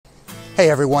Hey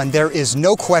everyone, there is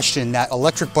no question that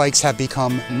electric bikes have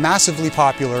become massively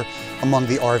popular among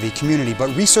the RV community,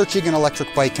 but researching an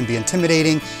electric bike can be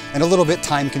intimidating and a little bit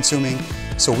time consuming,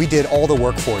 so we did all the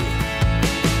work for you.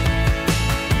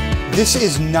 This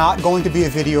is not going to be a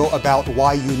video about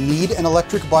why you need an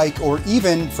electric bike or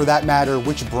even, for that matter,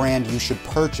 which brand you should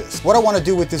purchase. What I want to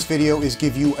do with this video is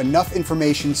give you enough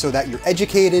information so that you're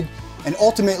educated and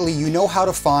ultimately you know how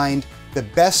to find the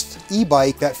best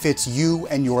e-bike that fits you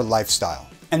and your lifestyle.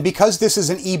 And because this is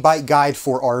an e-bike guide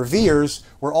for RVers,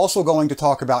 we're also going to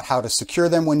talk about how to secure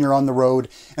them when you're on the road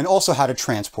and also how to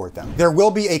transport them. There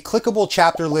will be a clickable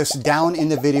chapter list down in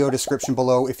the video description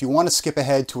below if you want to skip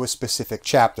ahead to a specific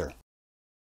chapter.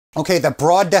 Okay, the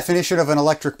broad definition of an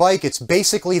electric bike, it's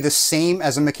basically the same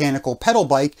as a mechanical pedal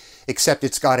bike, except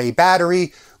it's got a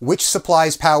battery, which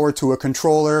supplies power to a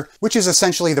controller, which is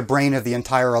essentially the brain of the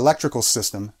entire electrical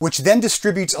system, which then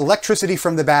distributes electricity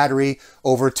from the battery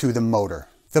over to the motor.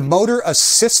 The motor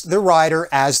assists the rider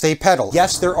as they pedal.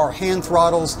 Yes, there are hand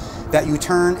throttles that you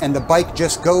turn and the bike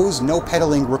just goes, no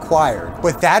pedaling required.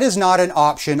 But that is not an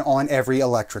option on every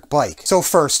electric bike. So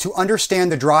first, to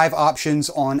understand the drive options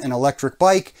on an electric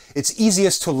bike, it's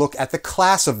easiest to look at the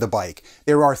class of the bike.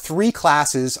 There are three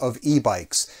classes of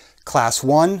e-bikes: Class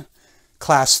 1,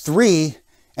 Class 3,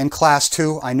 and Class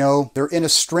 2. I know they're in a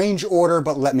strange order,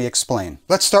 but let me explain.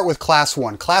 Let's start with Class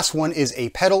 1. Class 1 is a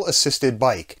pedal-assisted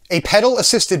bike. A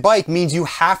pedal-assisted bike means you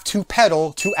have to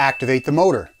pedal to activate the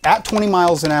motor. At 20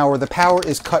 miles an hour, the power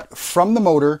is cut from the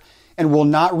motor and will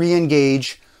not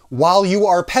re-engage while you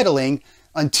are pedaling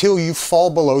until you fall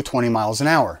below 20 miles an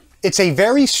hour. It's a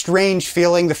very strange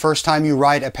feeling the first time you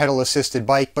ride a pedal-assisted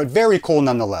bike, but very cool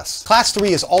nonetheless. Class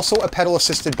 3 is also a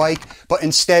pedal-assisted bike, but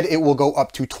instead it will go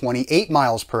up to 28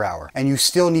 miles per hour, and you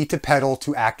still need to pedal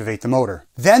to activate the motor.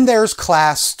 Then there's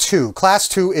Class 2. Class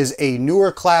 2 is a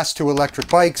newer class to electric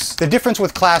bikes. The difference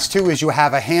with Class 2 is you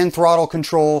have a hand throttle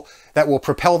control that will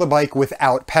propel the bike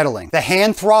without pedaling. The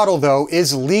hand throttle, though,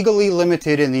 is legally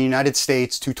limited in the United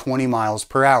States to 20 miles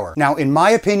per hour. Now, in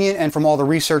my opinion, and from all the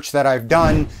research that I've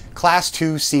done, Class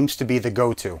 2 seems to be the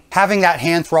go-to. Having that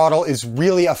hand throttle is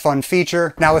really a fun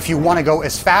feature. Now, if you want to go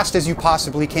as fast as you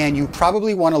possibly can, you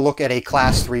probably want to look at a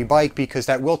Class 3 bike because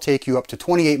that will take you up to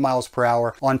 28 miles per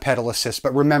hour on pedal assist,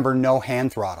 but remember, no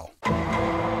hand throttle.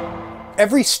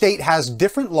 Every state has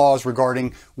different laws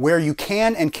regarding where you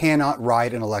can and cannot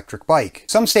ride an electric bike.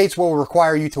 Some states will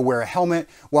require you to wear a helmet,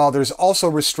 while there's also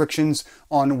restrictions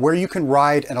on where you can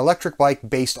ride an electric bike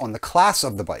based on the class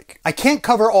of the bike. I can't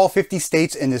cover all 50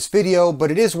 states in this video,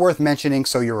 but it is worth mentioning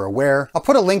so you're aware. I'll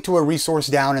put a link to a resource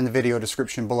down in the video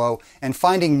description below, and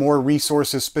finding more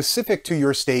resources specific to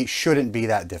your state shouldn't be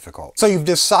that difficult. So you've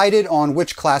decided on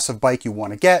which class of bike you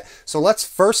want to get, so let's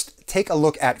first take a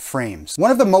look at frames.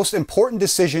 One of the most important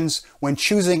decisions when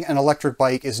choosing an electric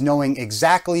bike is knowing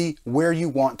exactly where you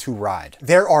want to ride.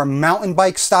 There are mountain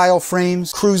bike style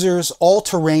frames, cruisers,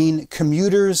 all-terrain,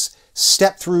 commuters,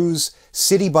 step-throughs,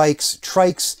 city bikes,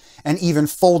 trikes, and even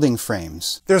folding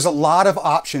frames. There's a lot of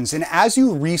options, and as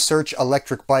you research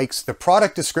electric bikes, the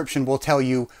product description will tell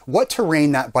you what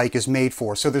terrain that bike is made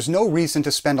for, so there's no reason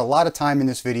to spend a lot of time in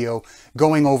this video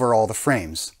going over all the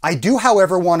frames. I do,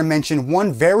 however, want to mention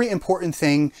one very important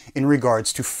thing in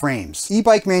regards to frames.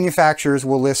 E-bike manufacturers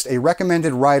will list a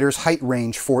recommended rider's height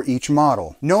range for each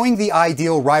model. Knowing the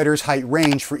ideal rider's height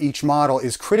range for each model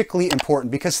is critically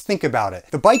important because think about it.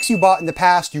 The bikes you bought in the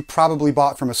past, you probably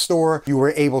bought from a store. You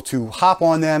were able to hop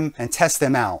on them and test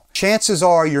them out. Chances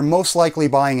are you're most likely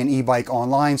buying an e-bike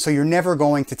online, so you're never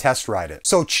going to test ride it.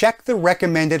 So check the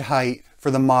recommended height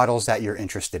for the models that you're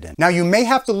interested in. Now, you may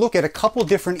have to look at a couple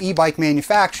different e-bike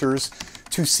manufacturers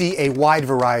to see a wide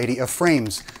variety of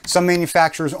frames. Some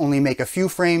manufacturers only make a few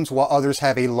frames, while others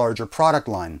have a larger product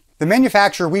line. The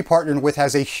manufacturer we partnered with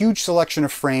has a huge selection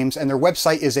of frames, and their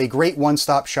website is a great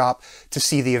one-stop shop to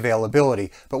see the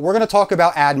availability. But we're going to talk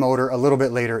about Addmotor a little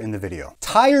bit later in the video.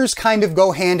 Tires kind of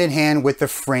go hand in hand with the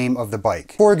frame of the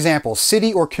bike. For example,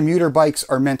 city or commuter bikes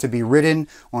are meant to be ridden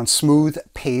on smooth,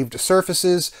 paved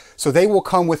surfaces, so they will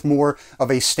come with more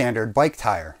of a standard bike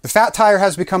tire. The fat tire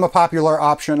has become a popular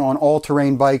option on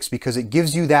all-terrain bikes because it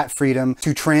gives you that freedom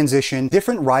to transition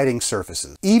different riding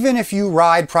surfaces. Even if you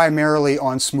ride primarily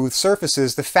on smooth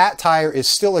surfaces, the fat tire is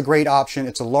still a great option.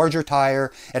 It's a larger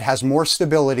tire. It has more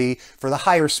stability for the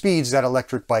higher speeds that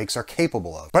electric bikes are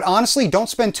capable of. But honestly, don't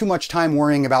spend too much time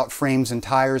worrying about frames and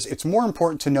tires. It's more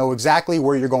important to know exactly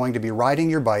where you're going to be riding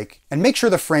your bike and make sure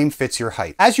the frame fits your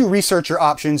height. As you research your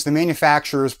options, the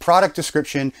manufacturer's product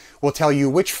description will tell you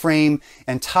which frame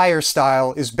and tire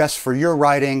style is best for your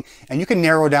riding, and you can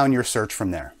narrow down your search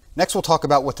from there. Next, we'll talk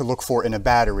about what to look for in a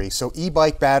battery. So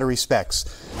e-bike battery specs: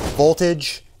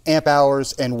 voltage, amp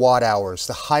hours, and watt hours.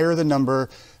 The higher the number,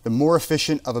 the more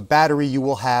efficient of a battery you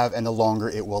will have and the longer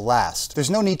it will last. There's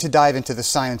no need to dive into the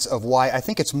science of why. I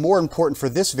think it's more important for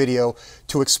this video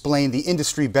to explain the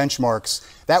industry benchmarks.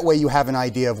 That way you have an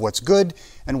idea of what's good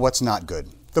and what's not good.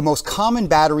 The most common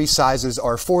battery sizes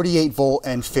are 48 volt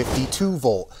and 52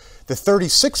 volt. The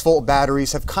 36 volt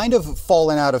batteries have kind of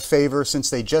fallen out of favor since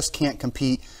they just can't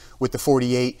compete with the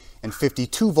 48 and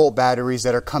 52 volt batteries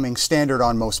that are coming standard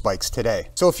on most bikes today.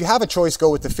 So if you have a choice,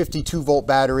 go with the 52 volt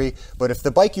battery, but if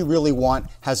the bike you really want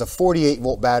has a 48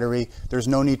 volt battery, there's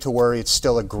no need to worry, it's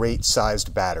still a great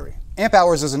sized battery. Amp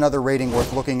hours is another rating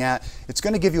worth looking at. It's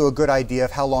going to give you a good idea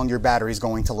of how long your battery is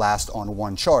going to last on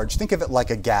one charge. Think of it like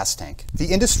a gas tank. The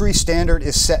industry standard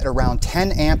is set around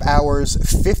 10 amp hours.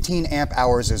 15 amp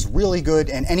hours is really good,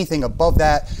 and anything above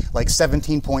that, like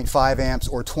 17.5 amps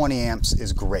or 20 amps,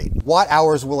 is great. Watt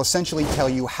hours will essentially tell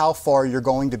you how far you're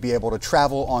going to be able to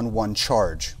travel on one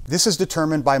charge. This is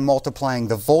determined by multiplying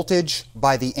the voltage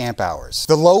by the amp hours.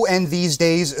 The low end these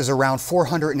days is around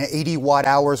 480 watt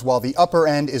hours, while the upper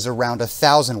end is around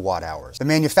 1,000 watt hours. The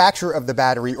manufacturer of the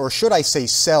battery, or should I say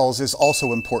cells, is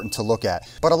also important to look at.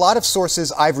 But a lot of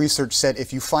sources I've researched said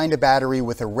if you find a battery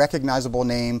with a recognizable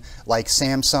name like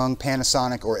Samsung,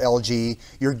 Panasonic, or LG,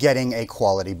 you're getting a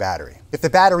quality battery. If the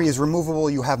battery is removable,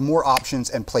 you have more options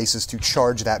and places to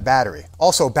charge that battery.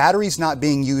 Also, batteries not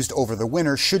being used over the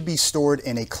winter should be stored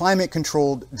in a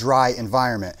climate-controlled, dry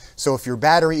environment. So if your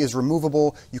battery is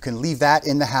removable, you can leave that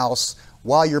in the house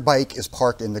while your bike is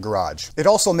parked in the garage. It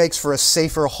also makes for a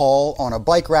safer haul on a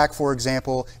bike rack, for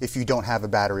example, if you don't have a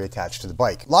battery attached to the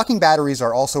bike. Locking batteries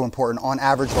are also important. On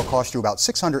average, they'll cost you about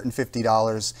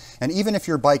 $650. And even if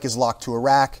your bike is locked to a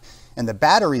rack and the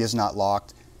battery is not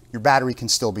locked, your battery can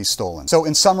still be stolen. So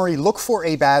in summary, look for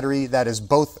a battery that is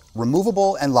both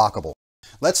removable and lockable.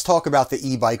 Let's talk about the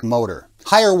e-bike motor.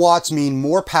 Higher watts mean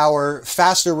more power,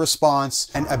 faster response,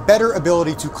 and a better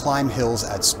ability to climb hills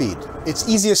at speed. It's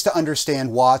easiest to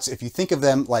understand watts if you think of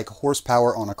them like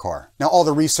horsepower on a car. Now, all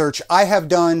the research I have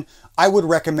done, I would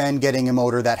recommend getting a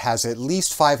motor that has at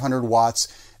least 500 watts,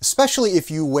 especially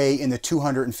if you weigh in the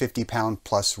 250 pound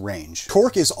plus range.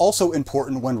 Torque is also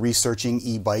important when researching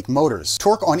e-bike motors.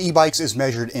 Torque on e-bikes is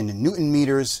measured in Newton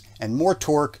meters, and more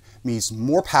torque means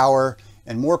more power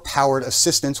and more powered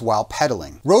assistance while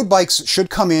pedaling. Road bikes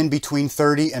should come in between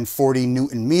 30 and 40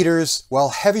 Newton meters, while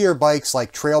heavier bikes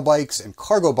like trail bikes and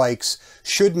cargo bikes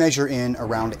should measure in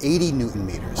around 80 Newton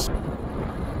meters.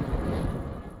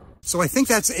 So I think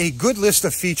that's a good list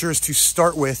of features to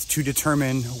start with to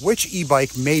determine which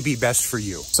e-bike may be best for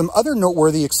you. Some other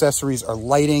noteworthy accessories are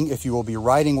lighting if you will be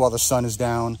riding while the sun is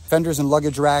down, fenders and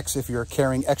luggage racks if you're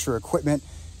carrying extra equipment,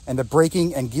 and the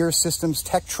braking and gear systems,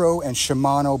 Tektro and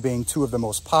Shimano being two of the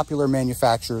most popular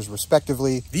manufacturers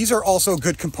respectively. These are also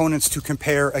good components to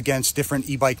compare against different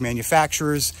e-bike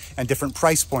manufacturers and different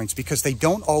price points because they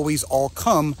don't always all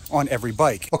come on every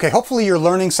bike. Okay, hopefully you're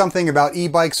learning something about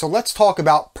e-bikes, so let's talk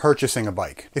about purchasing a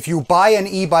bike. If you buy an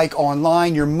e-bike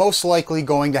online, you're most likely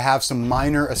going to have some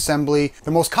minor assembly.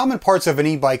 The most common parts of an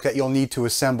e-bike that you'll need to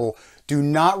assemble do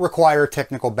not require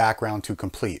technical background to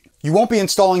complete. You won't be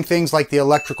installing things like the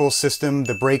electrical system,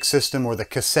 the brake system, or the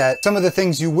cassette. Some of the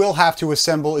things you will have to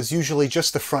assemble is usually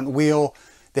just the front wheel,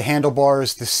 the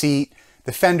handlebars, the seat,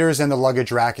 the fenders, and the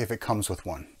luggage rack if it comes with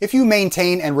one. If you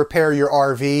maintain and repair your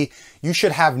RV, you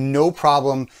should have no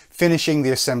problem finishing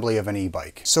the assembly of an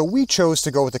e-bike. So we chose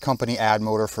to go with the company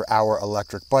Addmotor for our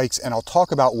electric bikes, and I'll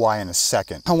talk about why in a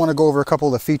second. I want to go over a couple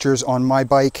of the features on my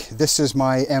bike. This is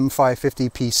my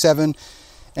M550 P7,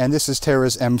 and this is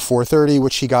Tara's M430,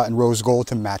 which she got in rose gold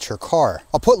to match her car.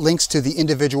 I'll put links to the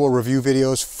individual review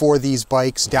videos for these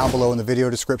bikes down below in the video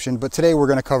description, but today we're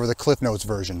going to cover the Cliff Notes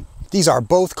version. These are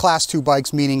both Class 2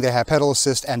 bikes, meaning they have pedal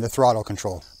assist and the throttle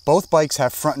control. Both bikes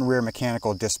have front and rear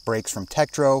mechanical disc brakes from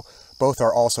Tektro. Both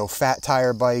are also fat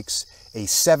tire bikes, a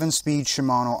 7-speed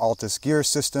Shimano Altus gear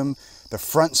system. The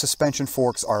front suspension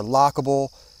forks are lockable.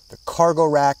 The cargo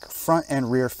rack, front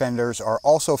and rear fenders are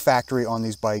also factory on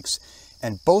these bikes,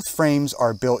 and both frames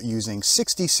are built using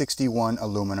 6061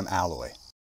 aluminum alloy.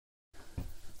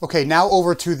 Okay, now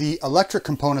over to the electric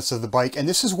components of the bike, and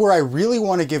this is where I really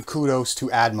want to give kudos to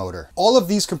Addmotor. All of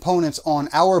these components on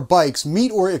our bikes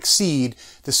meet or exceed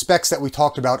the specs that we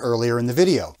talked about earlier in the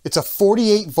video. It's a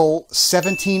 48 volt,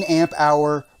 17 amp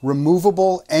hour,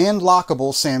 removable and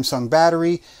lockable Samsung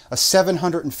battery, a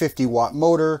 750 watt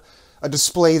motor, a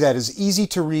display that is easy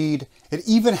to read. It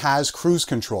even has cruise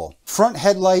control. Front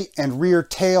headlight and rear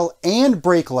tail and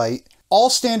brake light, all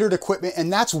standard equipment,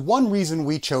 and that's one reason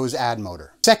we chose Addmotor.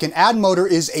 Second, Addmotor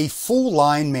is a full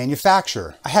line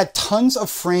manufacturer. I had tons of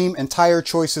frame and tire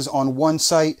choices on one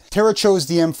site. Tara chose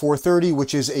the M430,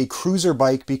 which is a cruiser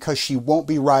bike because she won't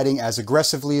be riding as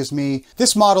aggressively as me.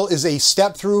 This model is a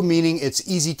step through, meaning it's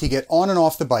easy to get on and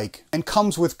off the bike and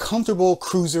comes with comfortable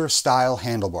cruiser style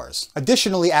handlebars.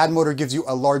 Additionally, Addmotor gives you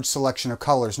a large selection of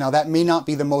colors. Now that may not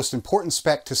be the most important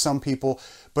spec to some people,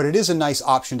 but it is a nice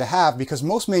option to have because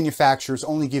most manufacturers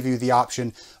only give you the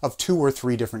option of 2 or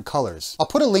 3 different colors. I'll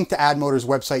put a link to Addmotor's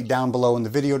website down below in the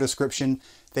video description.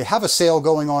 They have a sale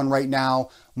going on right now.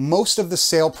 Most of the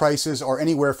sale prices are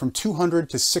anywhere from $200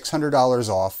 to $600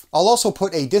 off. I'll also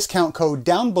put a discount code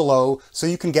down below so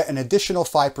you can get an additional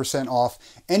 5% off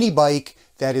any bike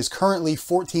that is currently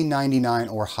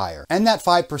 $14.99 or higher. And that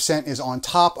 5% is on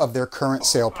top of their current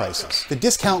sale prices. The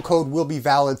discount code will be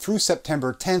valid through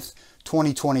September 10th,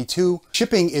 2022.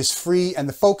 Shipping is free, and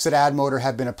the folks at Addmotor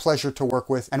have been a pleasure to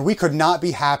work with, and we could not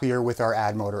be happier with our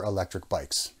Addmotor electric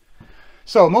bikes.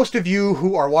 So most of you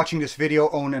who are watching this video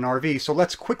own an RV, so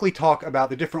let's quickly talk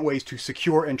about the different ways to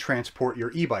secure and transport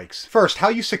your e-bikes. First, how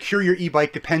you secure your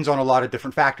e-bike depends on a lot of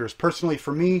different factors. Personally,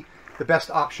 for me, the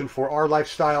best option for our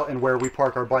lifestyle and where we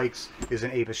park our bikes is an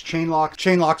Avis chain lock.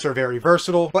 Chain locks are very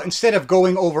versatile, but instead of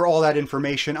going over all that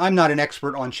information, I'm not an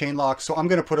expert on chain locks, so I'm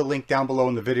going to put a link down below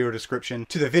in the video description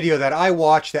to the video that I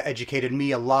watched that educated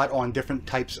me a lot on different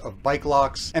types of bike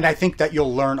locks, and I think that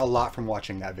you'll learn a lot from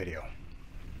watching that video.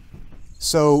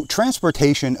 So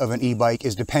transportation of an e-bike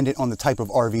is dependent on the type of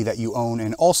RV that you own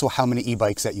and also how many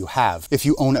e-bikes that you have. If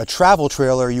you own a travel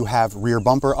trailer, you have rear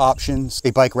bumper options,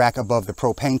 a bike rack above the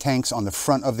propane tanks on the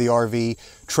front of the RV,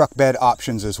 truck bed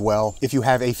options as well. If you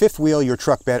have a fifth wheel, your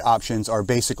truck bed options are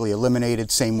basically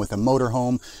eliminated. Same with a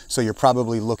motorhome, so you're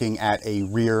probably looking at a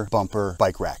rear bumper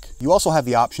bike rack. You also have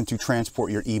the option to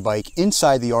transport your e-bike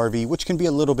inside the RV, which can be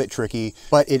a little bit tricky,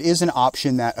 but it is an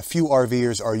option that a few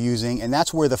RVers are using, and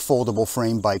that's where the foldable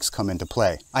frame bikes come into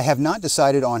play. I have not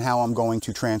decided on how I'm going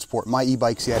to transport my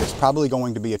e-bikes yet. It's probably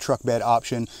going to be a truck bed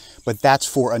option, but that's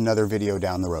for another video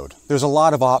down the road. There's a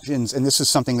lot of options, and this is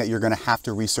something that you're going to have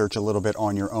to research a little bit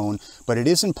on your own, but it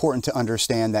is important to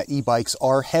understand that e-bikes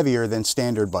are heavier than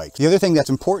standard bikes. The other thing that's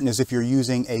important is if you're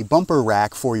using a bumper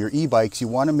rack for your e-bikes, you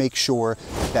want to make sure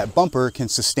that bumper can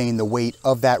sustain the weight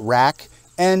of that rack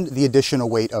and the additional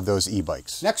weight of those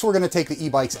e-bikes. Next, we're going to take the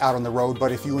e-bikes out on the road,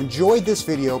 but if you enjoyed this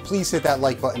video, please hit that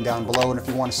like button down below, and if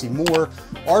you want to see more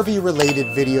RV-related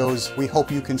videos, we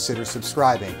hope you consider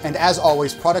subscribing. And as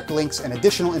always, product links and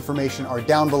additional information are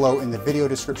down below in the video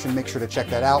description. Make sure to check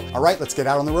that out. All right, let's get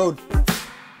out on the road.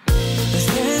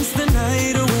 Let's dance the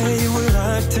night away, we're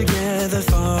locked together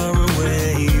far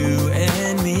away, you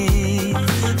and me.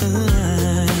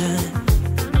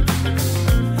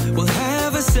 We'll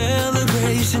have a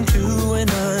celebration to an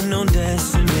unknown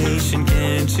destination,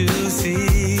 can't you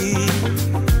see?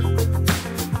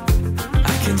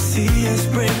 I can see us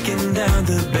breaking down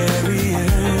the barrier,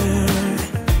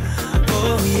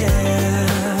 oh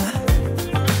yeah.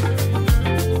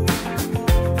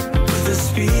 With the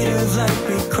speed of light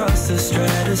we cross the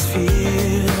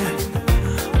stratosphere.